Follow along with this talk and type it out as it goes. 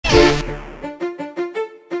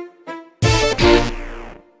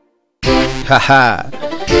Haha.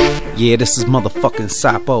 Yeah, this is motherfucking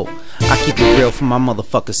Sapo. I keep it real for my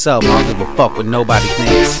motherfucking self. I don't give a fuck what nobody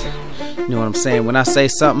thinks. You know what I'm saying? When I say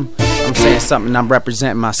something, I'm saying something and I'm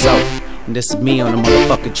representing myself. And this is me on the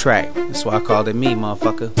motherfucking track. That's why I called it me,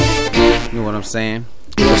 motherfucker. You know what I'm saying?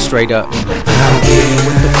 Just straight up. I don't care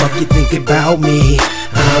what the fuck you think about me.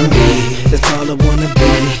 I'm me, that's all I wanna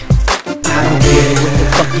be. I don't care what the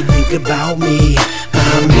fuck you think about me.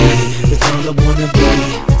 I'm me, that's all I wanna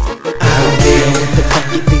be. I don't care what the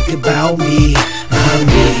fuck you think about me. I'm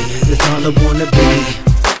me, that's all I wanna be.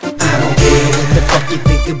 I don't care what the fuck you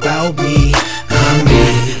think about me. I'm me,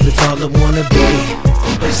 that's all I wanna be.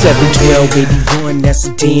 7/12/81, that's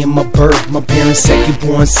the day of my birth. My parents' second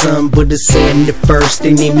born son, but the son the first.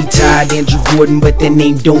 They named me Todd Andrew Gordon, but that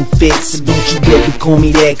name don't fit. So don't you ever call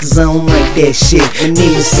me that, cause I don't like that shit. My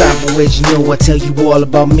name is Sapo, as you know, I tell you all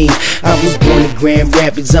about me. I was born in Grand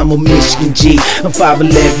Rapids, I'm a Michigan G. I'm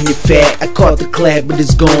 5'11" and fat, I caught the clap, but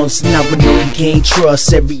it's gone. So now I know you can't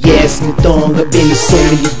trust every ass in the thong. I've been to so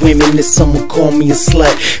many women that someone call me a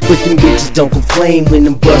slut, but them bitches don't complain when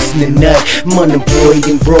I'm busting a nut. I'm unemployed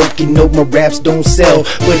and broken, no, my raps don't sell,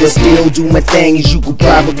 but I still do my thing, as you could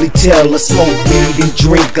probably tell. I smoke weed and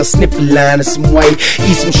drink, I sniff a line of some white,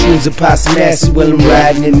 eat some shrooms and pop some acid while I'm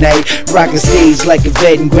riding at night. Rockin' stage like a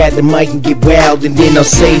vet and grab the mic and get wild, and then I'll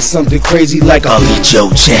say something crazy like I'll eat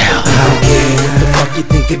your child. I don't care what the fuck you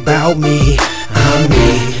think about me. I'm me,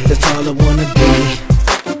 that's all I wanna be.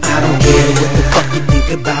 I don't care what the fuck you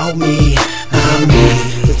think about me. I'm me,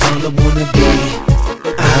 that's all I wanna be.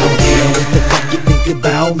 I don't care what the fuck you think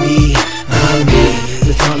about me. I'm me,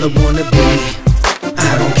 that's all I wanna be.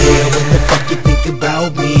 I don't care what the fuck you think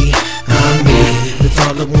about me. I'm me, that's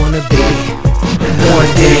all I wanna be. One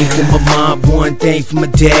thing for my mom, one thing for my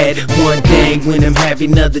dad. One thing when I'm happy,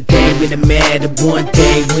 another thing when I'm mad. One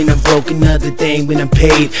thing when I'm broke, another thing when I'm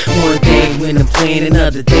paid. One thing when I'm playing,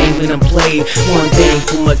 another thing when I'm played. One thing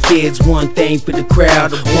for my kids, one thing for the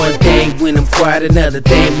crowd. One thing when I'm quiet, another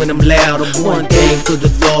thing when I'm loud. One thing for the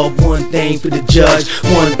law, one thing for the judge.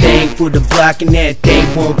 One thing for the block and that thing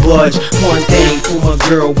won't budge. One thing for my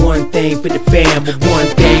girl, one thing for the fam. One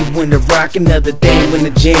thing when the rock, another thing when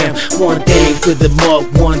the jam. One thing for the mug,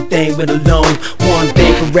 one thing when alone. One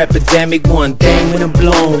thing for epidemic, one thing when I'm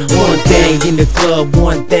blown. One thing in the club,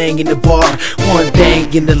 one thing in the bar. One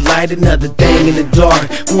thing in the light, another thing in the dark.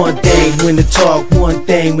 One thing when I talk, one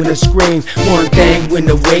thing when I scream. One thing when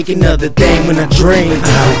I wake, another thing when I dream.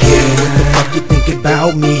 I don't care what the fuck you think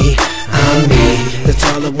about me. I'm me, that's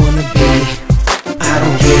all I wanna be. I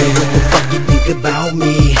don't care what the fuck you think about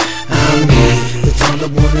me. I'm me, that's all I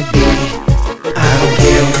wanna be. I don't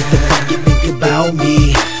care what the fuck you think about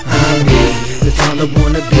me. I'm me, that's all I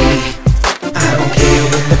wanna be. I don't care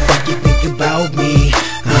what the fuck you think about me.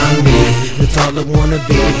 I'm me, that's all I wanna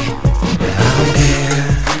be. I don't care.